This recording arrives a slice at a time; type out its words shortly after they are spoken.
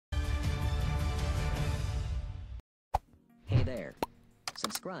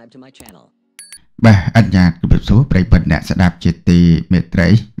Bà anh nhạc của biệt số bởi bật nạ sẽ đạp chế tì mệt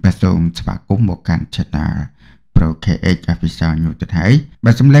rấy bà xông và cũng một căn chất nà Prek ở phía sau nhủ tự thấy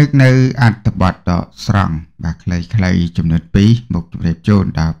bà xâm lệch nơi ăn tập bọt đỏ srong bà khlây chùm nốt bí một chùm đẹp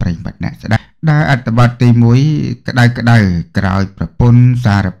chôn đào bởi bật nạ sẽ đạp đá ăn tập bọt tì muối cái đài kroi bà pôn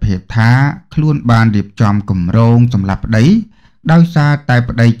xa rập hiệp thá khuôn bàn điệp chòm cùng rôn xâm lạp đấy đau xa tay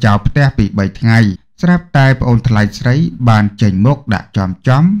bà đây chào bà bị 7 ngày srap tay bà ôn thay sấy bàn chênh mốc đã chòm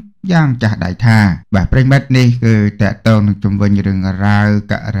chóm Giang chả đại tha bà Prek này cứ tệ tôn chung với những rừng rau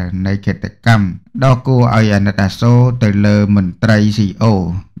cả nơi kết cầm đó cô ai anh đã số từ lờ mình trai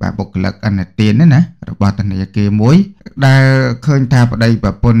CEO bà bộc lực anh tiền đấy nè rồi bà tên này kia muối đã khơi tha vào đây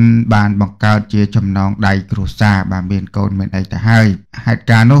bà pun bàn bằng cao chia chấm nón đầy cruza bà miền cồn miền ấy ta hai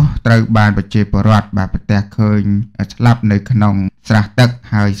ca nó từ bàn bà chia bọt bà bật khơi lắp nơi khung sạch tật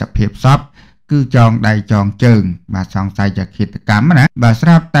hơi sập hiệp shop cứ chọn đầy chọn chừng bà xong say cho khi tự cắm nè bà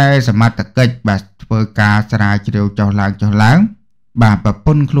sắp tay sầm mặt tật kịch bà phơi cá sài chiều cho láng bà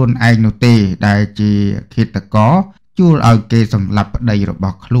pun khuôn anh nô tê đại chỉ khi tự có chu ở kê sầm lập đầy rồi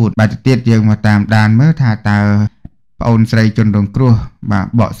bọc khuôn bà tiết dương mà tạm đàn mới tha tờ ôn sài chôn đồng cua bà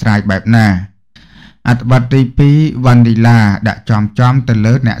bỏ sài bẹp nè bát pi vanilla đã chom từ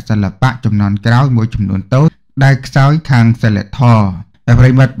lớn nè sẽ là bát chấm non kéo mỗi chấm non tốt đại sói khang sẽ là thòប្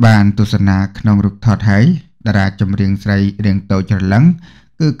រិមត្តបានទស្សនាក្នុងរូបថតហើយតារាចម្រៀងស្រីរៀងតូចច្រឡឹង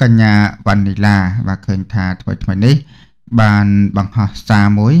គឺកញ្ញាវ៉ានីឡាvàឃើញថាថ្មីនេះបានបង្ហោះសារ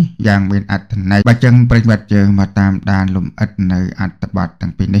មួយយ៉ាងមានអត្ថន័យបើចឹងប្រិមត្តយើងមកតាមដានលំអិតនៅអត្ថបទទាំ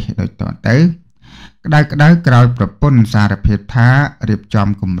ងពីរនេះដូចតទៅក្តៅក្រោយប្រពន្ធសារភាពថារៀបចំ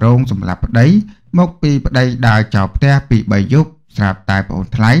គម្រោងសម្រាប់ប្តីមកពីប្តីដើរចោលផ្ទះពី3យប់ស្រាប់តែប្អូន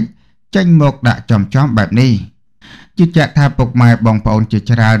ថ្លៃចេញមកដាក់ចំបែបនេះជាចាក់ថាពុកម៉ែបងប្អូនជា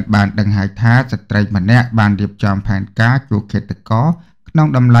ច្រើនបានដឹងហើយថាស្ត្រីម្នាក់បានរៀបចំផែនការជួបឃាតករក្នុង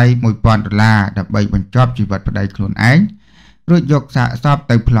តម្លៃ$1000ដើម្បីបញ្ចប់ជីវិតប្តីខ្លួនឯងរួចយកសាកសព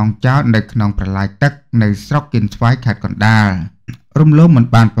ទៅប្លង់ចោលនៅក្នុងប្រឡាយទឹកនៅស្រុកគៀនស្វាយខេត្តកណ្ដាលរំលោភមិន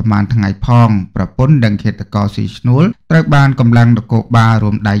បានប្រមាណថ្ងៃផងប្រពន្ធនិងឃាតករស៊ីឈ្នួលត្រូវបានកម្លាំងនគរបាល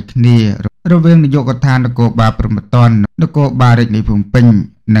រួមដៃគ្នារវាងនាយកដ្ឋាននគរបាលព្រហ្មទណ្ឌនគរបាលរាជធានីភ្នំពេញ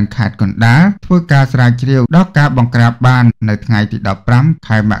និងខេត្តកណ្ដាលធ្វើការស្រាវជ្រាវដល់ការបង្ក្រាបបាននៅថ្ងៃទី15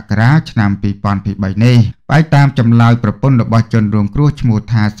ខែមករាឆ្នាំ2023នេះហើយតាមចម្លើយប្រពន្ធរបស់ជនរងគ្រោះឈ្មោះ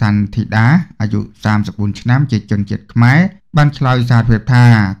ថាសាន់ធីតាអាយុ34ឆ្នាំជាជនជាតិខ្មែរបានឆ្លើយសារភាពថា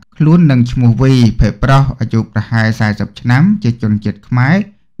ខ្លួននឹងឈ្មោះវីភេទប្រុសអាយុប្រហែល40ឆ្នាំជាជនជាតិខ្មែរ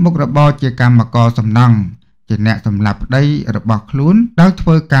មុខរបរជាកម្មករសំណង់ជាអ្នកសម្លាប់ប្តីរបស់ខ្លួនដោយធ្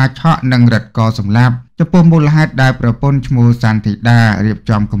វើការឆក់និងរឹតកសម្លាប់ចំពោះមូលហេតុដែលប្រពន្ធឈ្មោះសាន់ធីតារៀប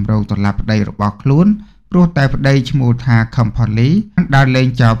ចំគម្រោងសម្លាប់ប្តីរបស់ខ្លួនព្រោះតែប្តីឈ្មោះថា Kampong ដើរលេង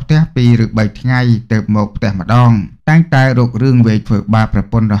ចោលផ្ទះ2 ឬ 3 ថ្ងៃទៅមកផ្ទះម្ដងតែងតែរករឿងវេធ្វើបាបប្រ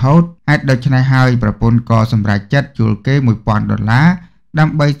ពន្ធរហូតហេតុដូច្នេះហើយប្រពន្ធក៏សម្រេចចិត្តជួលគេ$1000ដើ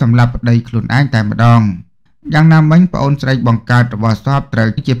ម្បីសម្លាប់ប្តីខ្លួនឯងតែម្ដងយ៉ាងណាមិញប្អូនស្រីបង្កើតរបស់សពត្រូវ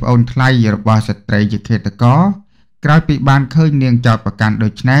ជាប្អូនថ្លៃរបស់ស្ត្រីជាឃាតករក្រោយពីបានឃើញនាងចោទប្រកាន់ដូ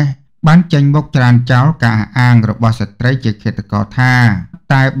ច្នេះបានចេញមុខច្រានចោលការអាងរបស់ស្ត្រីជាឃាតករថា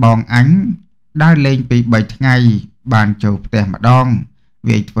តែបងអញដើរលេងពី3ថ្ងៃបានចូលផ្ទះម្ដង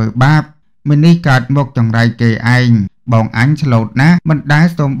វាយធ្វើបាបមិនេះកើតមកចង្រៃគេឯងបងអញឆ្លូតណាស់មិនដែល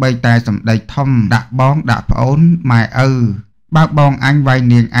សូម្បីតែសម្ដីធំដាក់បងដាក់ប្អូនម៉ែឪបើបងអញវាយ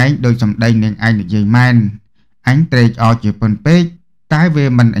នាងឯងដោយសម្ដីនាងឯងនិយាយមែនអញត្រេកអរជាពន់ពេកតែវា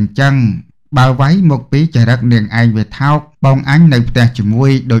មិនអញ្ចឹងបើវាយមកពីចរិតនាងឯងវាថោកបងអញនៅផ្ទះជាមួ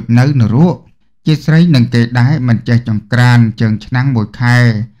យដូចនៅនរកជាស្រីនឹងគេដែរមិនចេះចង្ក្រានជើងឆ្នាំងមួយខែ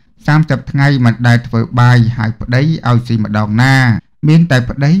30ថ្ងៃមិនដែលធ្វើបាយហើយប្តីឲ្យស៊ីម្ដងណាមានតែ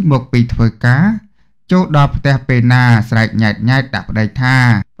ប្តីមកពីធ្វើការចូលដល់ផ្ទះពេលណាស្រែកញ៉ែតដាក់ប្តីថា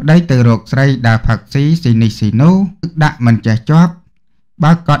ប្តីទៅរកស្រីដើរផឹកស៊ីនេះស៊ីនោះដាក់មិនចេះជាប់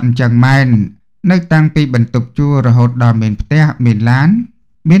បើគាត់អញ្ចឹងមែននៅតាំងពីបន្ទប់ជួលរហូតដល់មានផ្ទះមានឡាន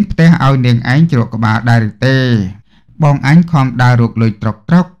មានផ្ទះឲ្យនាងឯងជ្រក់ក្បាលដែរឬទេបងអញខំដើររកលុយត្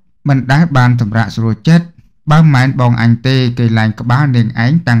រុកមិនដែលបានសម្រាកស្រួលចិត្តបើមិនមែនបងអញទេគេឡើងក្បាលនាងឯ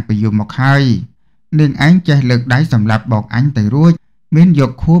ងតាំងពីយូរមកហើយនាងឯងចេះលើកដៃសម្រាប់បងអញទៅរួចមានយ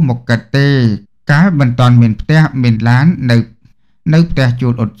កខួរមកកាត់ទេកាលមិនតាន់មានផ្ទះមានឡាននៅផ្ទះជួ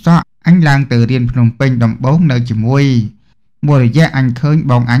លអ៊ុតសក់អញឡើងទៅរៀនភ្នំពេញដំបូងនៅជាមួយមួយរយៈអញឃើញ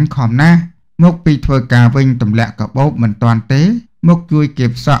បងអញខំណាស់មកពីធ្វើការវិញទម្លាក់កាបូបមិនតាន់ទេមកជួយគេ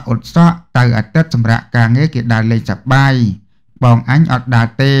ផ្សក់អ៊ុតសក់ទៅអាទិត្យសម្រាប់ការងារគេដើរលេងសប្បាយបងអញអត់ដើរ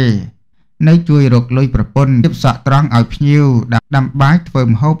ទេនៅជួយរកលុយប្រពន្ធផ្សក់ត្រង់ឲ្យភ្ញៀវដាំបាយធ្វើ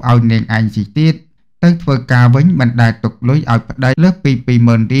ម្ហូបឲ្យនាងឯងស៊ីទៀតទៅធ្វើការវិញមិនដែលទុកលុយឲ្យប្តីលើសពី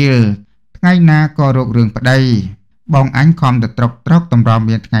20000រៀលថ្ងៃណាក៏រករឿងប្តី បងអញខំទៅត្រុកតម្រាំ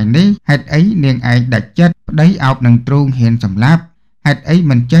មានថ្ងៃនេះហេតុអីនាងឯងដាច់ចិត្តប្តីអោបនឹងទ្រូងហ៊ានសម្លាប់ហេតុអី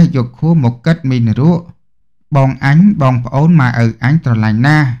មិនចេះយកខួរមកគិតមីនរក់បងអញបងប្អូនម៉ែឪអញស្រឡាញ់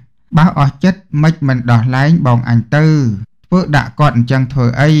ណាស់បើអស់ចិត្តមិនដោះលែងបងអញទៅធ្វើដាក់គាត់អញ្ចឹងធ្វើ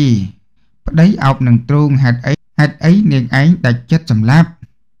អីប្តីអោបនឹងទ្រូងហេតុអីនាងឯងដាច់ចិត្តសម្លាប់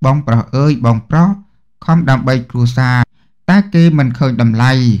បងប្រុសអើយបងប្រុសខំដើម្បីគ្រួសារតែគេមិនឃើញតម្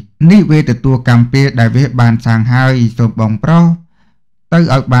លៃនេះវាទទួលកម្មពៀដែលវាបានសាងហើយសូមបងប្រុសទៅ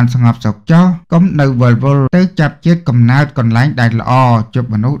ឲ្យបានស្ងប់សុខចុះកុំនៅវល់ទៅចាប់ជាតិកំណើតកន្លែងដែលល្អជប់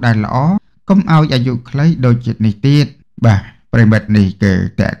មនុស្សដែលល្អកុំឲ្យអាយុខ្លីដូចជាតិនេះទៀតបាទប្រិមិត្តនេះគេ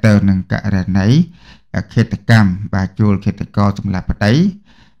តេទៅនឹងករណីឃាតកម្មបាទជួលឃាតករសម្លាប់ប្តី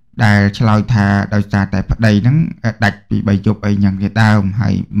ដែលឆ្លើយថាដោយសារតែប្តីហ្នឹងដាច់ពី3យប់អីយ៉ាងជាដើមហើ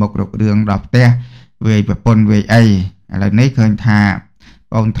យមករករឿងដល់ផ្ទះវាយប្រពន្ធវាយអីឥឡូវនេះឃើញថា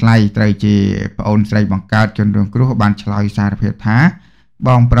បងអូនថ្លៃត្រូវជាប្អូនស្រីបង្កើតជនរងគ្រោះបានឆ្លើយសារភាពថាប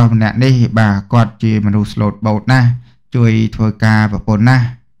ងប្រុសម្នាក់នេះបាទគាត់ជាមនុស្សស្លូតបូតណាស់ជួយធ្វើការប្រពន្ធណាស់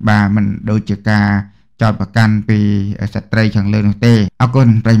បាទមិនដូចជាការចោទប្រកាន់ពីស្ត្រីខាងលើនោះទេអរគុណ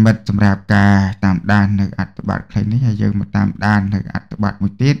ប្រិមិត្តសម្រាប់ការតាមដាននៅអត្ថបទខ្លីនេះហើយយើងមកតាមដាននៅអត្ថបទមួ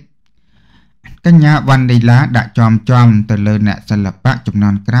យទៀតកញ្ញាវ៉ាន់ឌីឡាដាក់ចំទៅលើអ្នកសិល្បៈចំនួ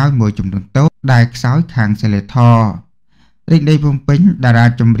នក្រោយមួយចំនួនតូចដែលខ្សោយខាងសិលធម៌រាជដីភ្នំពេញតារា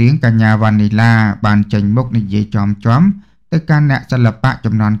ចម្រៀងកញ្ញាវ៉ាន់ឌីឡាបានចេញមុខនិយាយចំទៅកាន់អ្នកសិល្បៈ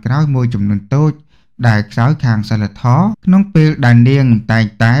ចំនួនក្រោយមួយចំនួនតូចដែលខ្សោយខាងសិលធម៌ក្នុងពេលដែលនាងតែង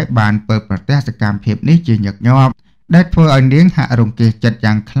តែបានពើប្រទះសកម្មភាពនេះជាញឹកញាប់ដែលធ្វើឲ្យនាងហាក់រង្គោះចិត្ត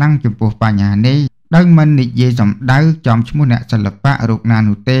យ៉ាងខ្លាំងចំពោះបញ្ហានេះដោយមិននិយាយសម្ដៅចំឈ្មោះអ្នកសិល្បៈរូបណា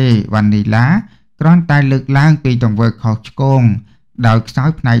នោះទេវ៉ាន់ឌីឡាគ្រាន់តែលើកឡើងពីទង្វើខុសឆ្គងដោយខ្សោយ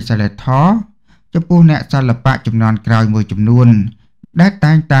ផ្នែកសិលធម៌ចំពោះអ្នកសិល្បៈចំនួនក្រោយមួយចំនួនដែល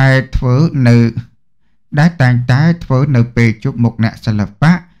តែងតែធ្វើនៅពេលជួបមុខអ្នកសិល្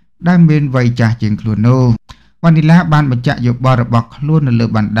បៈដែលមានវ័យចាស់ជាងខ្លួននោះវ៉ាន់ឌីឡាបានបញ្ជាក់យោបល់របស់ខ្លួននៅលើ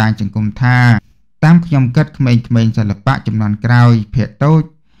បណ្ដាញសង្គមថាតាមខ្ញុំគិតក្មេងៗសិល្បៈចំនួនក្រោយភាគតូច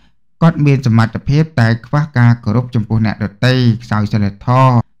គាត់មានសមត្ថភាពតែខ្វះការគោរពចំពោះអ្នកដទៃខ្សោយសិលធ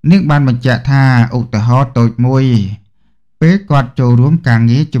ម៌នាងបានបញ្ជាក់ថាឧទាហរណ៍តូចមួយពេលគាត់ចូលរួមការ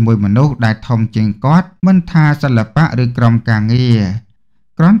ងារជាមួយមនុស្សដែលធំជាងគាត់មិនថាសិល្បៈឬក្រុមការងារ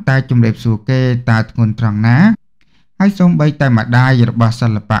គ្រាន់តែជំរាបសួរគេតើធ្ងន់ត្រង់ណាហើយសូម្បីតែម្ដាយរបស់សិ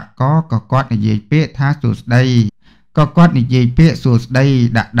ល្បករក៏គាត់និយាយពាក្យថាសួស្ដីក៏គាត់និយាយពាក្យសួស្ដី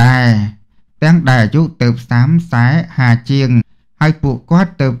ដាក់ដែរទាំងដែលអាយុទៅ30 40 50ជាងហើយពួកគា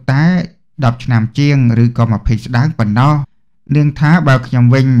ត់ទៅតែ10ឆ្នាំជាងឬក៏20ស្ដើងប៉ុណ្ណោះនាងថាបើខ្ញុំ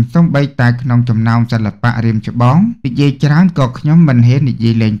វិញសូម្បីតែក្នុងចំណោមសិល្បៈរៀមច្បងនិយាយច្រើនក៏ខ្ញុំមិនហ៊ាននិ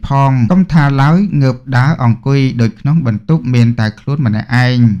យាយលេងផងកុំថាឡើយងើបដើរអង្គុយដូចក្នុងបន្ទប់មានតែខ្លួនម្នាក់ឯ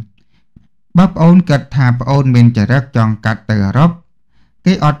ងបើប្អូនគិតថាប្អូនមានចរិតចង់កាត់ទៅអឺរ៉ុប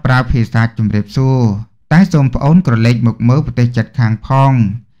គេអត់ប្រើភាសាជំរាបសួរតែសូមប្អូនក្រឡេកមកមើលប្រទេសជិតខាងផង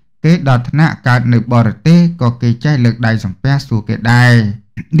គេដល់ថ្នាក់កើតនៅបរទេសក៏គេចេះលើកដៃសំពះសួរគេដែរ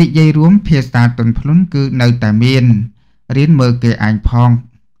និយាយរួមភាសាទន់ភ្លន់គឺនៅតែមានរៀនមើលគេឯងផ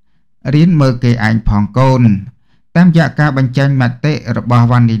ងកូនតាមរយៈការបញ្ចេញមតិរបស់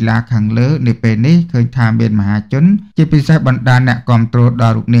វ៉ាន់ឌីឡាខាងលើនៅពេលនេះឃើញថាមានមហាជនជាពិសេសបណ្ដាអ្នកគាំទ្រដ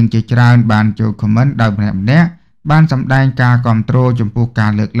ល់រូបនាងជាច្រើនបានចូល comment ដោយម្នាក់បានសម្ដែងការគាំទ្រចំពោះកា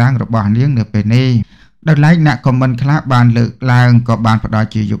រលើកឡើងរបស់នាងនៅពេលនេះដោយឡែកអ្នក comment ខ្លះបានលើកឡើងក៏បានផ្ដល់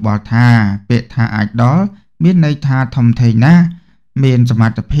ជាយោបល់ថាពាក្យថា idol មានន័យថាធំធេងណាស់មានសម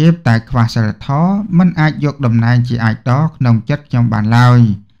ត្ថភាពតែខ្វះសិលធម៌មិនអាចយកតំណែងជា idol ក្នុងចិត្តខ្ញុំបានឡើយ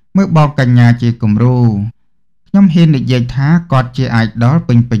មើលបងកញ្ញាជាគំរូខ្ញុំហ៊ាននិយាយថាគាត់ជា idol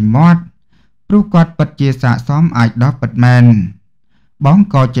ពេញមាត់ព្រោះគាត់ពិតជាស័ក្តិសម idol ពិតមែនបង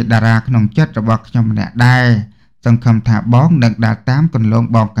ក៏ជាតារាក្នុងចិត្តរបស់ខ្ញុំម្នាក់ដែរសង្ឃឹមថាបងនឹងដើរតាមគន្លង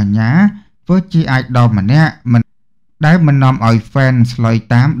បងកញ្ញាធ្វើជា idol ម្នាក់មិននាំឲ្យ fan ឆ្លើយ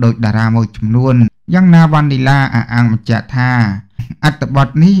តាមដោយតារាមួយចំនួនយ៉ាងណាវ៉ាន់ឌីឡាអះអាងបញ្ជាក់ថាអត្ថបទ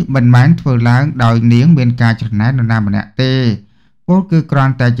នេះមិនមែនធ្វើឡើងដោយនាងមានការច្រណែននរណាម្នាក់ទេពោលគឺគ្រា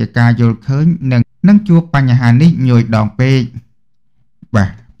ន់តែជាការយល់ឃើញនឹងជួបបញ្ហានេះញយដងពេកបាទ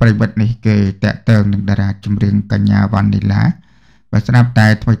ប្រិមិត្តនេះគេតេតើងនឹងតារាចម្រៀងកញ្ញាវ៉ាន់ឌីឡាបើស្រាប់តែ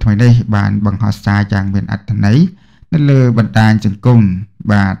ថ្មីនេះបានបង្ហោះសារយ៉ាងមានអត្ថន័យនៅលើបណ្ដាញសង្គម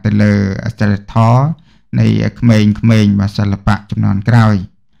បាទទៅលើសិលធម៌នៃក្មេងៗបាទសិល្បៈចំនួនក្រោយ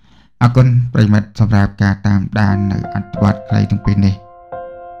អរគុណប្រិមិត្តសម្រាប់ការតាមដាននៅអត្ថបទខ្លីទាំងពីរនេះ